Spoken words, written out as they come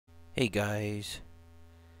Hey guys,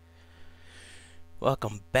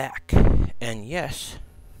 welcome back. And yes,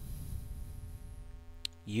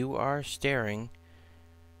 you are staring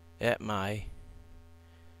at my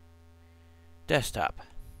desktop,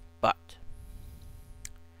 but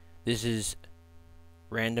this is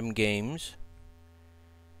random games,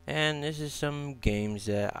 and this is some games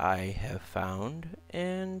that I have found,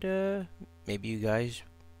 and maybe you guys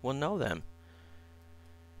will know them.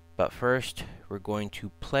 But first, we're going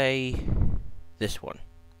to play this one.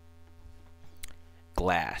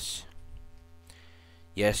 Glass.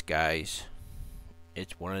 Yes, guys,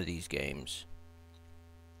 it's one of these games.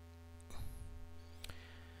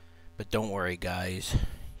 But don't worry, guys,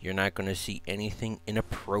 you're not going to see anything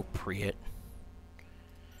inappropriate.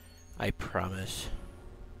 I promise.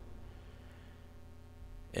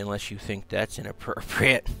 Unless you think that's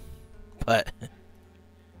inappropriate. But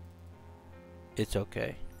it's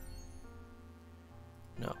okay.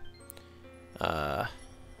 No.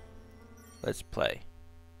 Let's play.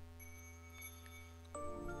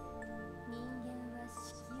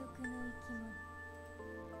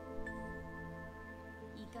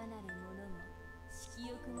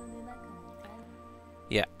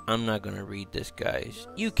 Yeah, I'm not gonna read this, guys.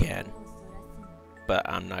 You can, but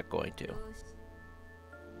I'm not going to.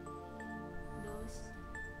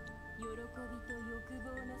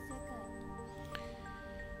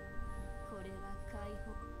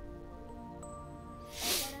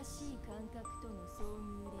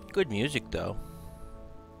 Good music, though.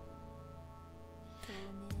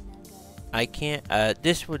 I can't.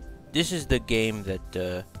 This is the game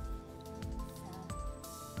that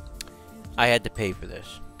I had to pay for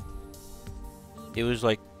this. It was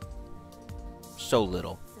like so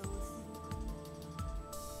little.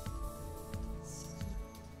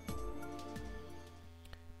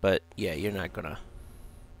 But yeah, you're not going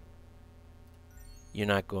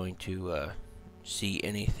to see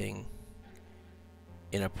anything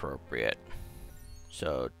inappropriate.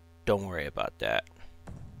 So don't worry about that.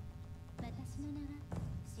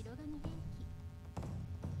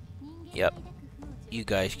 Yep. You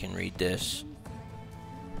guys can read this.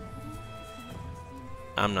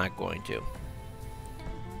 I'm not going to.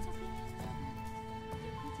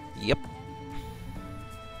 Yep.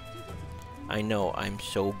 I know I'm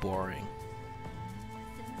so boring.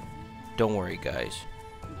 Don't worry, guys.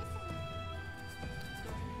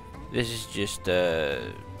 This is just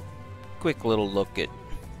a quick little look at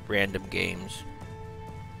random games.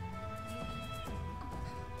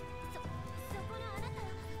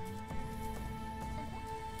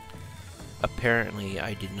 Apparently,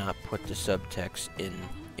 I did not put the subtext in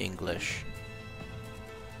English.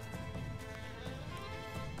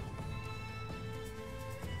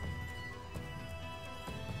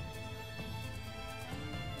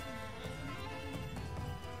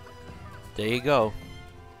 There you go.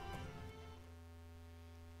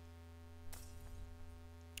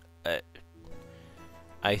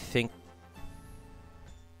 I think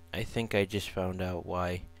I just found out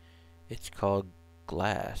why it's called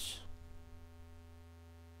Glass.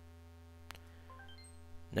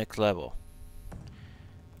 Next level.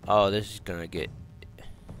 Oh, this is gonna get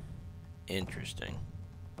interesting.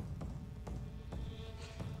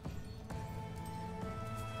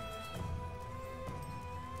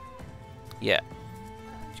 Yeah,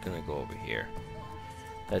 it's gonna go over here.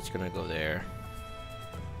 That's gonna go there.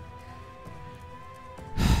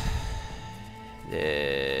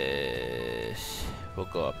 This will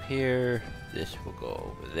go up here. This will go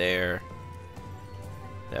over there.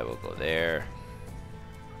 That will go there.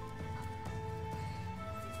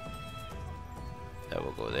 That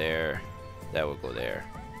will go there. That will go there.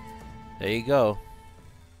 There you go.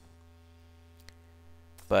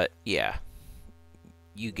 But yeah,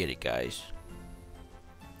 you get it, guys.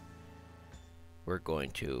 We're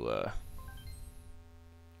going to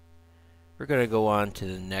go on to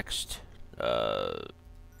the next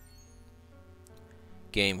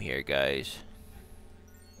game here, guys.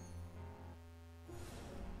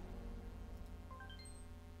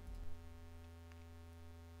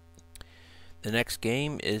 The next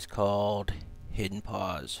game is called Hidden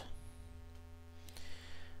Paws.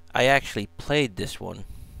 I actually played this one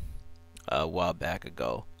a while back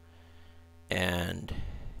ago, and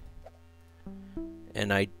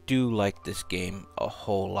I do like this game a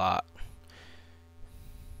whole lot.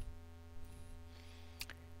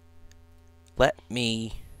 Let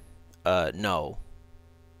me know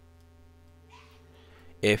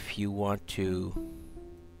if you want to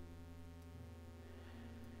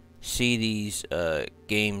see these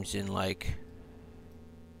games in like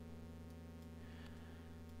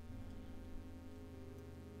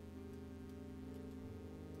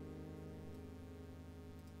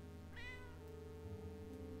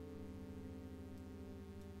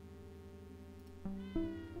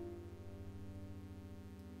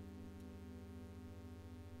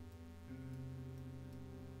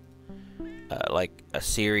like a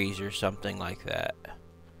series or something like that.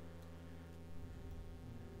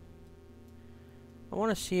 I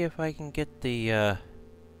want to see if I can get the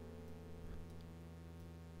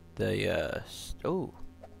oh,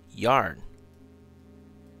 yarn.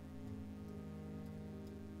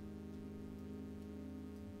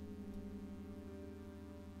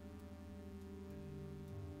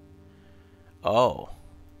 Oh,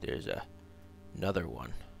 there's another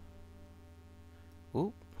one.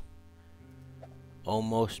 Oop.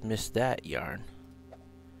 Almost missed that yarn.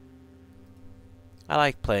 I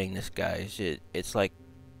like playing this, guys. It's like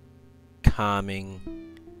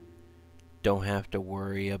calming. Don't have to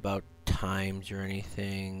worry about times or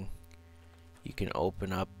anything. You can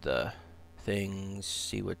open up the things,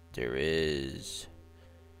 see what there is.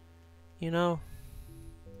 You know?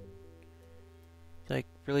 It's like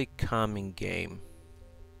really calming game.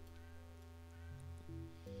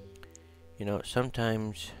 You know,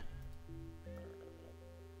 sometimes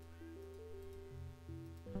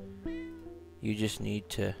you just need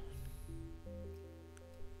to...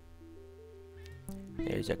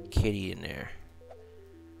 There's a kitty in there.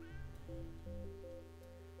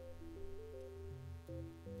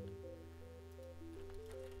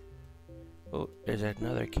 Oh, there's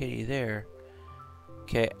another kitty there.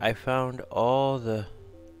 Okay, I found all the...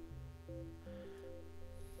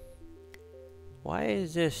 Why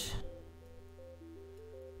is this...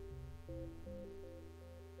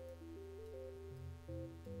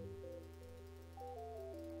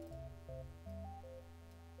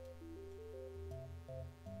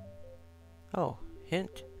 Oh,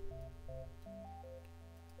 hint.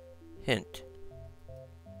 Hint.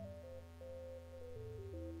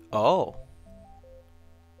 Oh.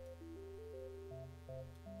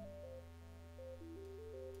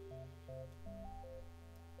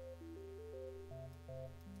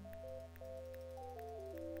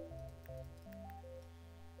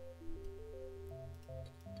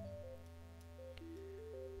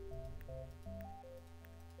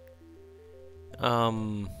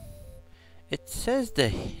 It says the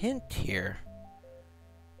hint here.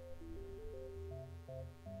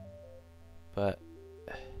 But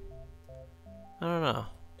I don't know.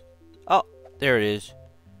 Oh, there it is.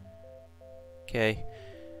 Okay.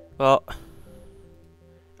 Well,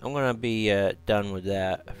 I'm gonna be done with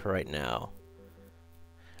that for right now.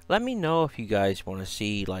 Let me know if you guys want to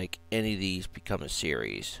see like any of these become a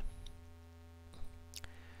series.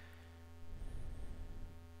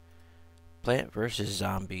 Plant vs.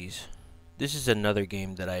 Zombies. This is another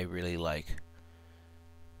game that I really like.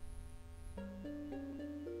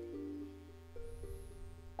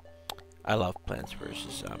 I love Plants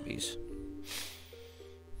vs. Zombies.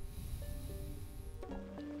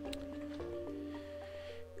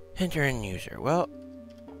 Enter in user. Well,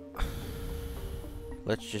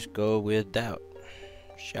 let's just go with that,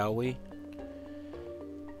 shall we?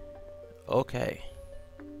 Okay.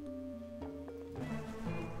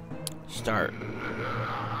 Start.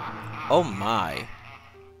 Oh my.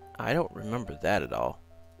 I don't remember that at all.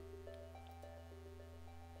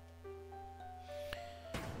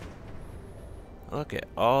 Look at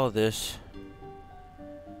all this.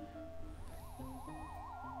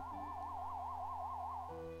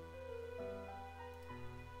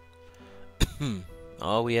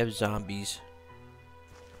 Oh, we have zombies.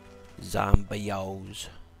 Zombios.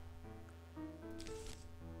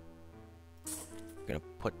 We're gonna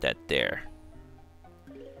put that there.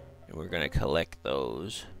 And we're gonna collect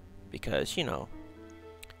those. Because, you know,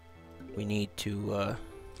 we need to,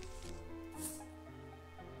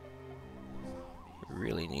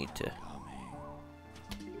 really need to.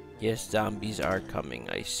 Yes, zombies are coming.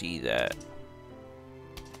 I see that.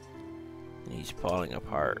 And he's falling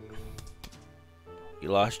apart. You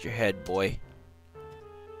lost your head, boy.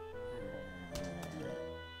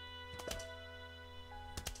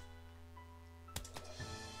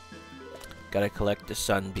 Gotta collect the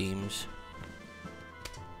sunbeams.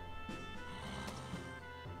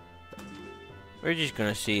 We're just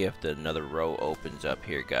gonna see if another row opens up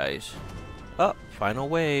here, guys. Oh, final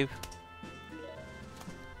wave.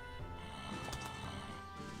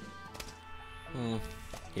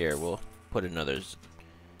 Here, we'll put another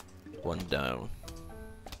one down.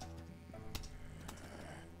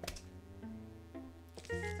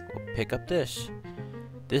 We'll pick up this.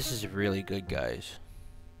 This is really good, guys.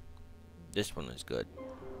 This one is good.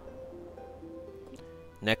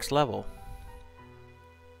 Next level.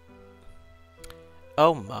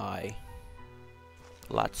 Oh my.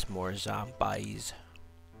 Lots more zombies.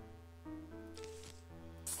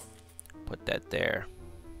 Put that there.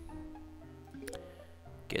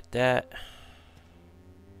 Get that.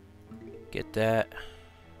 Get that.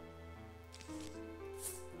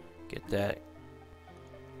 Get that.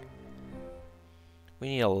 We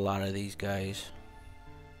need a lot of these guys.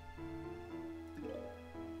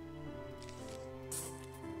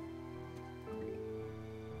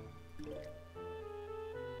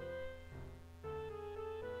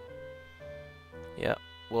 Yeah,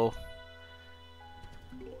 well,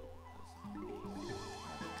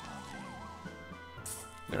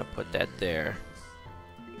 I'm gonna put that there.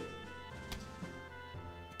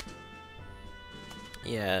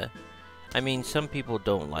 Yeah, I mean, some people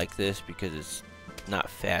don't like this because it's not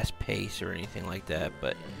fast paced or anything like that,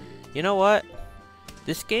 but you know what?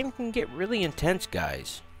 This game can get really intense,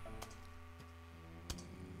 guys.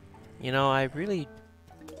 You know, I really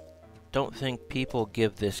don't think people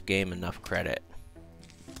give this game enough credit.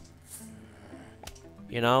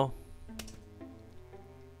 You know?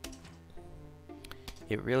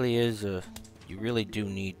 It really is you really do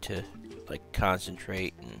need to, like,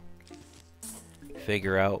 concentrate and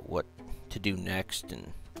figure out what to do next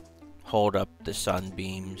and hold up the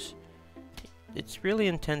sunbeams. It's really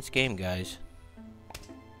intense game, guys.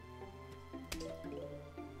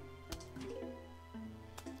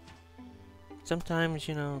 Sometimes,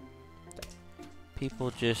 you know,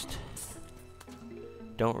 people just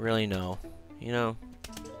don't really know, you know?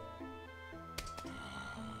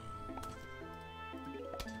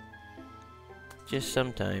 Just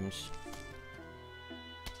sometimes.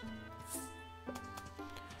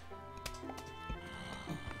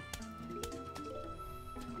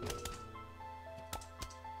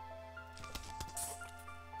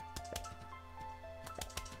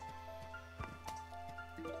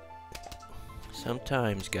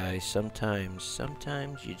 Sometimes, guys,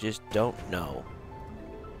 sometimes you just don't know.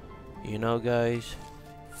 You know, guys?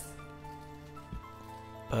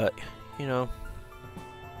 But, you know,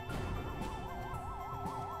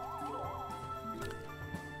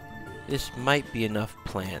 this might be enough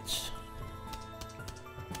plants.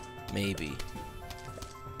 Maybe.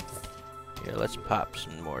 Here, let's pop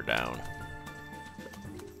some more down.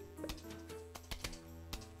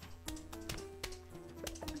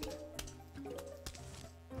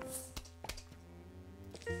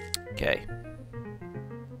 Okay.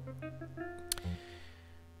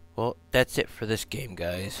 Well, that's it for this game,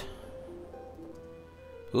 guys.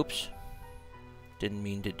 Oops. Didn't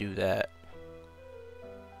mean to do that.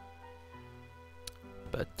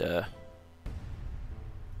 But,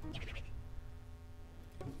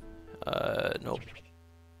 nope.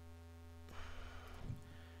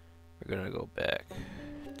 We're gonna go back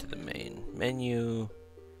to the main menu.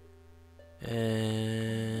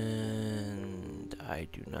 And I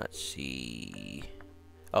do not see...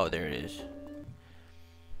 Oh, there it is.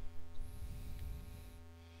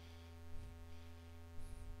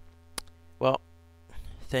 Well,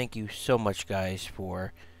 thank you so much, guys,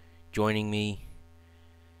 for joining me.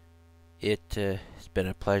 It has been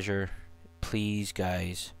a pleasure. Please,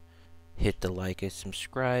 guys, hit the like and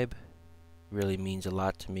subscribe. Really means a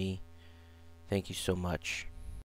lot to me. Thank you so much.